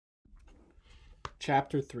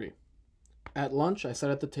Chapter 3. At lunch, I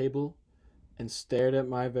sat at the table and stared at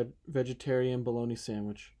my vegetarian bologna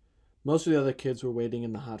sandwich. Most of the other kids were waiting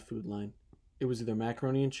in the hot food line. It was either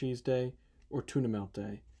macaroni and cheese day or tuna melt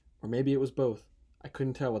day, or maybe it was both. I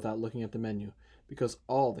couldn't tell without looking at the menu, because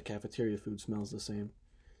all the cafeteria food smells the same.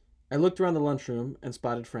 I looked around the lunchroom and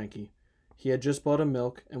spotted Frankie. He had just bought a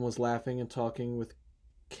milk and was laughing and talking with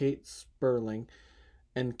Kate Sperling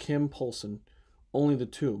and Kim Polson, only the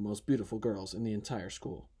two most beautiful girls in the entire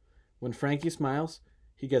school. When Frankie smiles,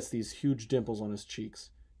 he gets these huge dimples on his cheeks.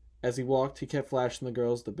 As he walked, he kept flashing the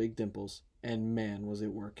girls the big dimples, and man, was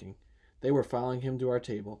it working. They were following him to our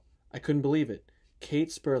table. I couldn't believe it.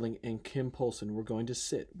 Kate Sperling and Kim Polson were going to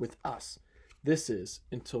sit with us. This is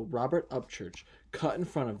until Robert Upchurch cut in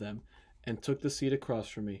front of them and took the seat across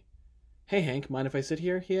from me. "Hey, Hank, mind if I sit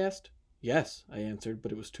here?" he asked. "Yes," I answered,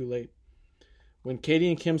 but it was too late. When Katie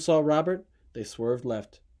and Kim saw Robert, they swerved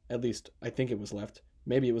left. At least, I think it was left.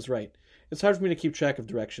 Maybe it was right. It's hard for me to keep track of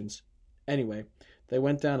directions. Anyway, they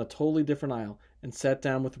went down a totally different aisle and sat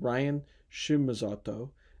down with Ryan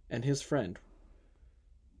Shimazotto and his friend.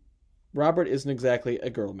 Robert isn't exactly a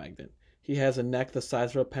girl magnet. He has a neck the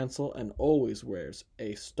size of a pencil and always wears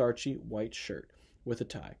a starchy white shirt with a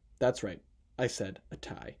tie. That's right, I said a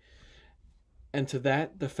tie. And to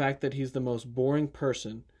that, the fact that he's the most boring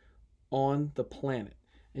person on the planet,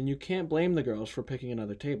 and you can't blame the girls for picking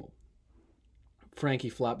another table. Frankie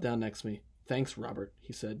flopped down next to me. "Thanks, Robert,"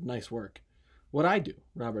 he said. "Nice work." "What'd I do?"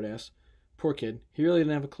 Robert asked. Poor kid, he really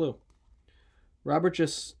didn't have a clue. Robert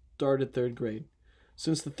just started third grade.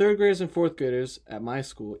 Since the third graders and fourth graders at my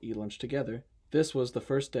school eat lunch together, this was the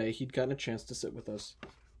first day he'd gotten a chance to sit with us.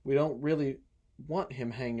 We don't really want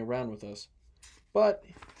him hanging around with us, but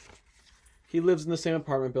he lives in the same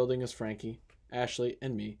apartment building as Frankie, Ashley,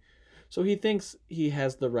 and me, so he thinks he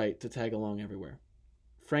has the right to tag along everywhere.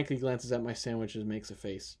 Frankie glances at my sandwich and makes a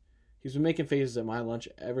face. He's been making faces at my lunch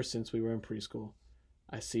ever since we were in preschool.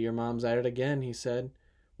 "I see your mom's at it again," he said.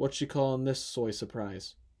 "What's she calling this soy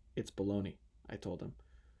surprise?" "It's bologna," I told him.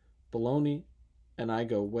 "Bologna and I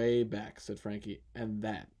go way back," said Frankie, "and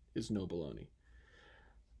that is no bologna."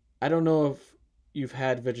 I don't know if you've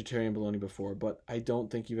had vegetarian bologna before, but I don't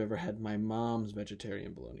think you've ever had my mom's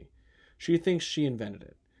vegetarian bologna. She thinks she invented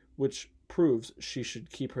it, which proves she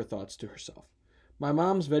should keep her thoughts to herself. My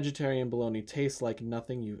mom's vegetarian bologna tastes like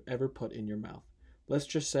nothing you've ever put in your mouth. Let's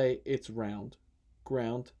just say it's round,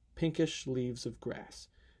 ground, pinkish leaves of grass.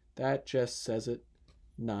 That just says it.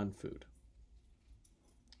 Non-food.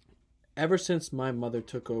 Ever since my mother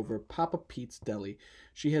took over Papa Pete's Deli,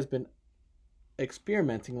 she has been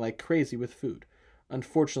experimenting like crazy with food.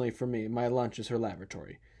 Unfortunately for me, my lunch is her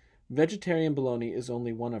laboratory. Vegetarian bologna is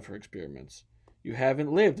only one of her experiments. You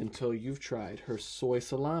haven't lived until you've tried her soy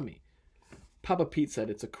salami. Papa Pete said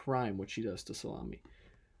it's a crime what she does to salami.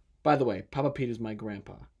 By the way, Papa Pete is my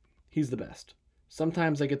grandpa. He's the best.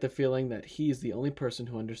 Sometimes I get the feeling that he's the only person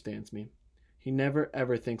who understands me. He never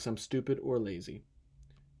ever thinks I'm stupid or lazy.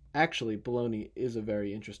 Actually, bologna is a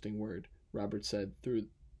very interesting word, Robert said through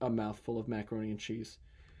a mouthful of macaroni and cheese.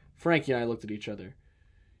 Frankie and I looked at each other.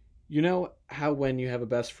 You know how when you have a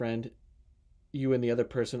best friend, you and the other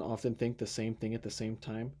person often think the same thing at the same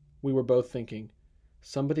time? We were both thinking,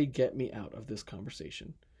 somebody get me out of this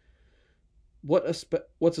conversation.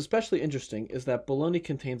 What's especially interesting is that bologna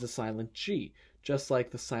contains a silent G, just like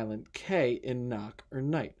the silent K in knock or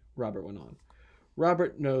night, Robert went on.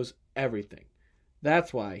 Robert knows everything.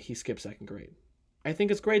 That's why he skipped second grade. I think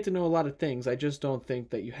it's great to know a lot of things, I just don't think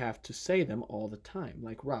that you have to say them all the time,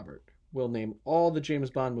 like Robert will name all the James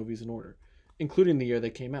Bond movies in order, including the year they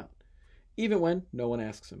came out, even when no one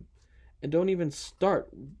asks him. And don't even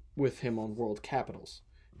start with him on world capitals.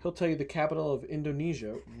 He'll tell you the capital of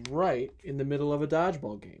Indonesia right in the middle of a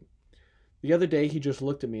dodgeball game. The other day he just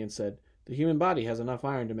looked at me and said, "The human body has enough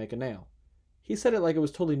iron to make a nail." He said it like it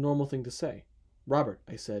was a totally normal thing to say. "Robert,"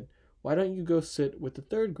 I said, "why don't you go sit with the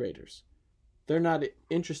third graders?" "They're not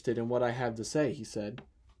interested in what I have to say," he said.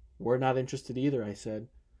 "We're not interested either," I said.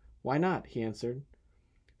 "Why not?" he answered.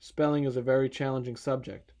 "Spelling is a very challenging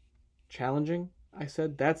subject." "Challenging?" I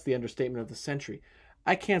said. "That's the understatement of the century.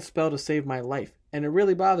 I can't spell to save my life, and it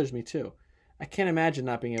really bothers me too. I can't imagine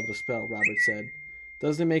not being able to spell," Robert said.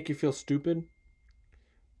 "Doesn't it make you feel stupid?"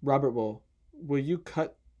 "Robert, will you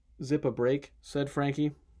cut Zip a break?" said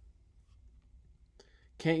Frankie.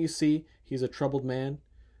 "Can't you see he's a troubled man?"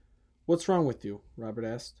 "What's wrong with you?" Robert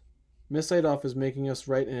asked. "Miss Adolph is making us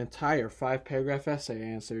write an entire 5-paragraph essay," I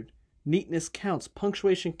answered. "Neatness counts,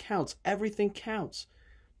 punctuation counts, everything counts.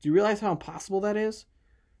 Do you realize how impossible that is?"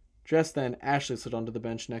 Just then, Ashley slid onto the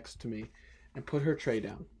bench next to me and put her tray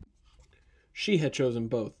down. She had chosen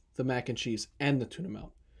both the the mac and cheese, and the tuna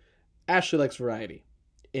melt. Ashley likes variety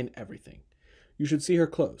in everything. You should see her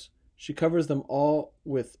clothes. She covers them all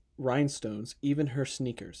with rhinestones, even her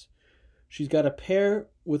sneakers. She's got a pair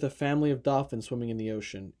with a family of dolphins swimming in the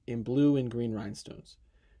ocean, in blue and green rhinestones.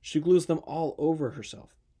 She glues them all over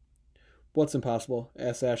herself. What's impossible?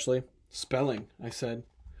 Asked Ashley. Spelling, I said.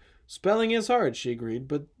 Spelling is hard, she agreed,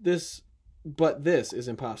 but this is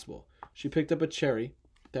impossible. She picked up a cherry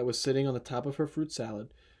that was sitting on the top of her fruit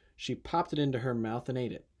salad. She popped it into her mouth and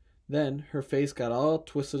ate it. Then her face got all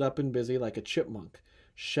twisted up and busy like a chipmunk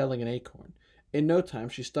shelling an acorn. In no time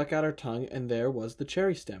she stuck out her tongue, and there was the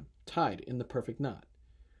cherry stem, tied in the perfect knot.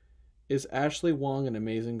 Is Ashley Wong an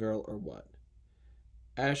amazing girl or what?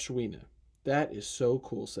 Ashwina. That is so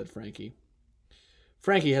cool, said Frankie.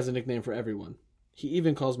 Frankie has a nickname for everyone. He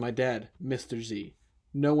even calls my dad Mr. Z.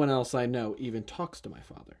 No one else I know even talks to my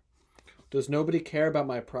father. Does nobody care about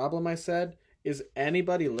my problem, I said. Is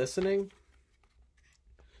anybody listening?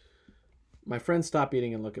 My friend stopped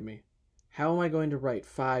eating and looked at me. How am I going to write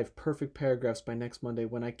 5 perfect paragraphs by next Monday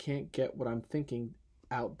when I can't get what I'm thinking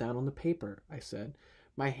out down on the paper? I said.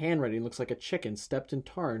 My handwriting looks like a chicken stepped in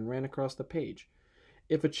tar and ran across the page.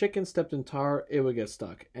 If a chicken stepped in tar, it would get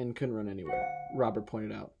stuck and couldn't run anywhere, Robert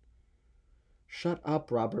pointed out. Shut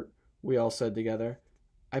up, Robert, we all said together.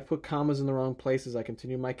 I put commas in the wrong places, I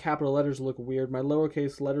continued. My capital letters look weird. My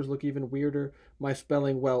lowercase letters look even weirder. My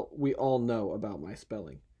spelling, well, we all know about my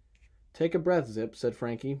spelling. Take a breath, Zip, said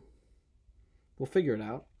Frankie. We'll figure it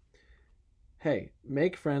out. Hey,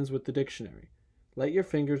 make friends with the dictionary. Let your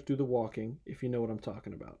fingers do the walking, if you know what I'm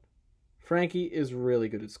talking about. Frankie is really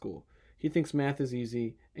good at school. He thinks math is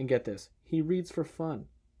easy, and get this, he reads for fun.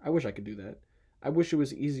 I wish I could do that. I wish it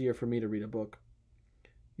was easier for me to read a book.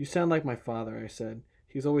 You sound like my father, I said.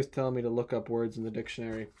 He's always telling me to look up words in the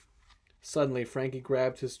dictionary. Suddenly, Frankie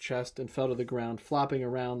grabbed his chest and fell to the ground, flopping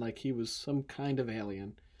around like he was some kind of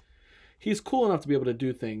alien. He's cool enough to be able to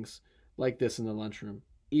do things like this in the lunchroom.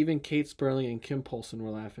 Even Kate Sperling and Kim Polson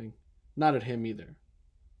were laughing. Not at him either,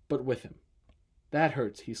 but with him. That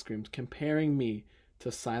hurts, he screamed, comparing me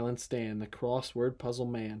to Silent Stan, the crossword puzzle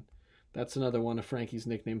man. That's another one of Frankie's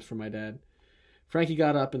nicknames for my dad. Frankie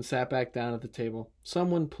got up and sat back down at the table.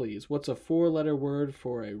 Someone please, what's a 4-letter word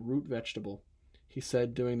for a root vegetable? He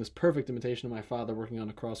said, doing this perfect imitation of my father working on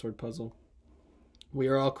a crossword puzzle. We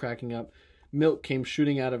are all cracking up. Milk came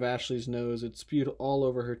shooting out of Ashley's nose. It spewed all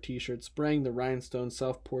over her t-shirt, spraying the rhinestone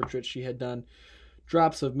self-portrait she had done.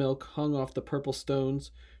 Drops of milk hung off the purple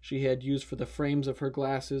stones she had used for the frames of her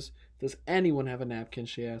glasses. Does anyone have a napkin,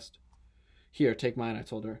 she asked. Here, take mine, I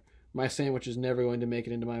told her. My sandwich is never going to make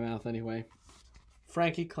it into my mouth anyway.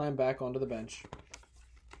 Frankie climbed back onto the bench.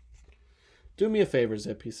 Do me a favor,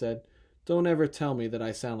 Zip, he said. Don't ever tell me that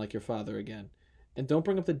I sound like your father again. And don't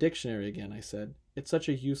bring up the dictionary again, I said. It's such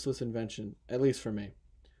a useless invention, at least for me.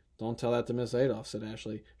 Don't tell that to Miss Adolph, said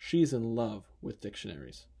Ashley. She's in love with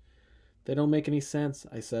dictionaries. They don't make any sense,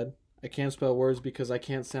 I said. I can't spell words because I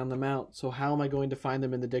can't sound them out, so how am I going to find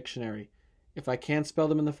them in the dictionary? If I can't spell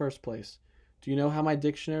them in the first place. Do you know how my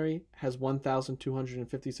dictionary has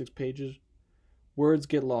 1,256 pages? Words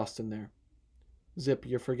get lost in there. Zip,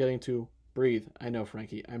 you're forgetting to breathe. I know,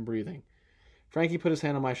 Frankie, I'm breathing. Frankie put his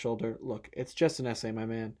hand on my shoulder. Look, it's just an essay, my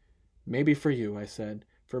man. Maybe for you, I said.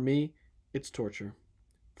 For me, it's torture.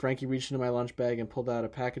 Frankie reached into my lunch bag and pulled out a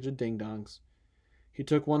package of ding-dongs. He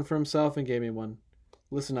took one for himself and gave me one.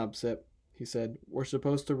 Listen up, Zip, he said. We're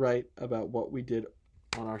supposed to write about what we did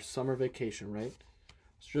on our summer vacation, right?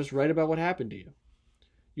 So just write about what happened to you.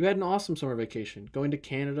 You had an awesome summer vacation, going to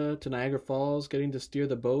Canada, to Niagara Falls, getting to steer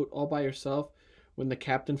the boat all by yourself when the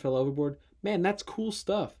captain fell overboard. Man, that's cool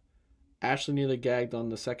stuff. Ashley nearly gagged on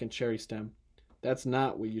the second cherry stem. That's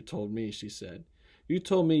not what you told me, she said. You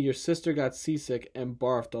told me your sister got seasick and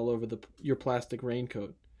barfed all over your plastic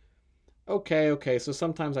raincoat. Okay, so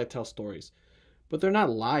sometimes I tell stories. But they're not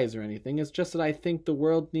lies or anything. It's just that I think the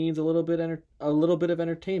world needs a little bit of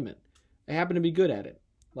entertainment. I happen to be good at it.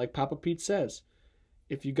 Like Papa Pete says.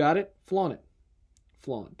 If you got it, flaunt it.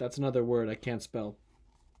 Flaunt. That's another word I can't spell.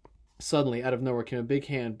 Suddenly, out of nowhere came a big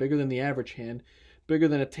hand, bigger than the average hand, bigger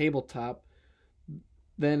than a tabletop.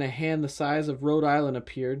 Then a hand the size of Rhode Island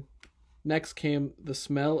appeared. Next came the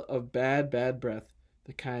smell of bad breath,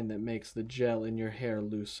 the kind that makes the gel in your hair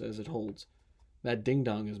loose as it holds. That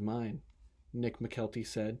ding-dong is mine, Nick McKelty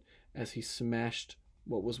said, as he smashed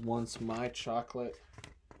what was once my chocolate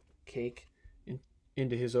cake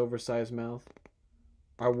into his oversized mouth.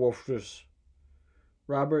 Our wolfers.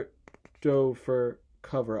 Robert dove for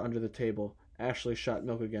cover under the table. Ashley shot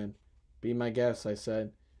milk again. Be my guest, I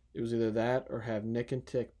said. It was either that or have Nick and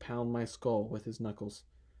Tick pound my skull with his knuckles.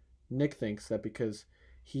 Nick thinks that because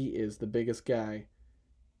He is the biggest guy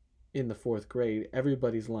in the 4th grade.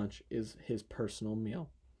 Everybody's lunch is his personal meal.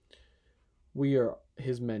 We are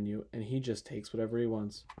his menu, and he just takes whatever he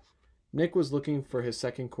wants. Nick was looking for his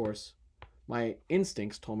second course. My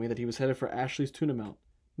instincts told me that he was headed for Ashley's tuna melt.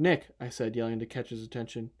 Nick, I said, yelling to catch his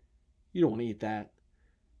attention. You don't want to eat that.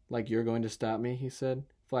 Like you're going to stop me, he said,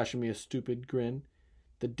 flashing me a stupid grin.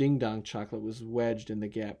 The ding-dong chocolate was wedged in the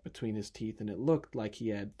gap between his teeth, and it looked like he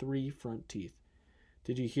had 3 front teeth.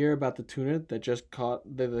 Did you hear about the tuna that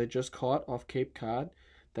they just caught off Cape Cod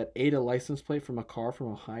that ate a license plate from a car from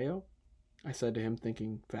Ohio? I said to him,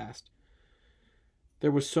 thinking fast.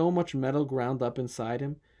 There was so much metal ground up inside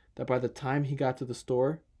him that by the time he got to the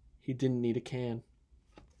store, he didn't need a can.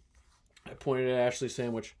 I pointed at Ashley's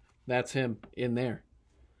sandwich. That's him, in there.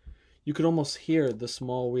 You could almost hear the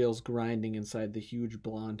small wheels grinding inside the huge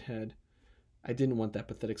blonde head. I didn't want that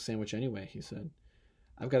pathetic sandwich anyway, he said.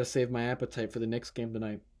 I've got to save my appetite for the Knicks game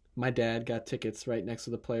tonight. My dad got tickets right next to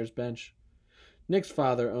the players' bench. Nick's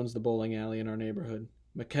father owns the bowling alley in our neighborhood,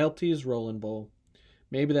 McKelty's Rollin' Bowl.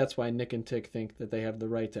 Maybe that's why Nick and Tick think that they have the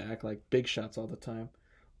right to act like big shots all the time.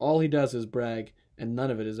 All he does is brag, and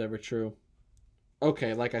none of it is ever true.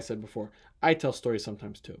 Okay, like I said before, I tell stories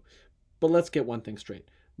sometimes too. But let's get one thing straight.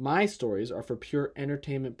 My stories are for pure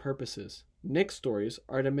entertainment purposes. Nick's stories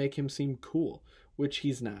are to make him seem cool, which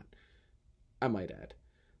he's not, I might add.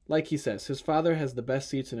 Like he says, his father has the best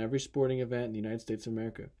seats in every sporting event in the United States of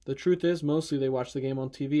America. The truth is, mostly they watch the game on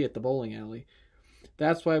TV at the bowling alley.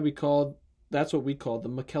 That's what we call the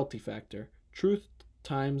McKelty factor. Truth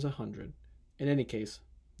times 100. In any case,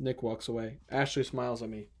 Nick walks away. Ashley smiles at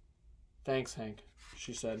me. Thanks, Hank,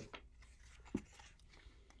 she said.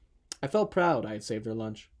 I felt proud I had saved her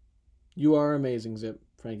lunch. You are amazing, Zip,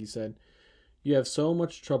 Frankie said. You have so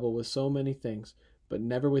much trouble with so many things, but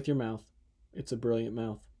never with your mouth. It's a brilliant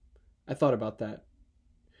mouth. I thought about that.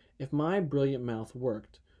 If my brilliant mouth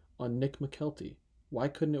worked on Nick McKelty, why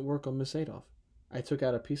couldn't it work on Miss Adolph? I took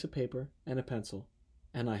out a piece of paper and a pencil,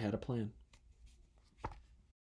 and I had a plan.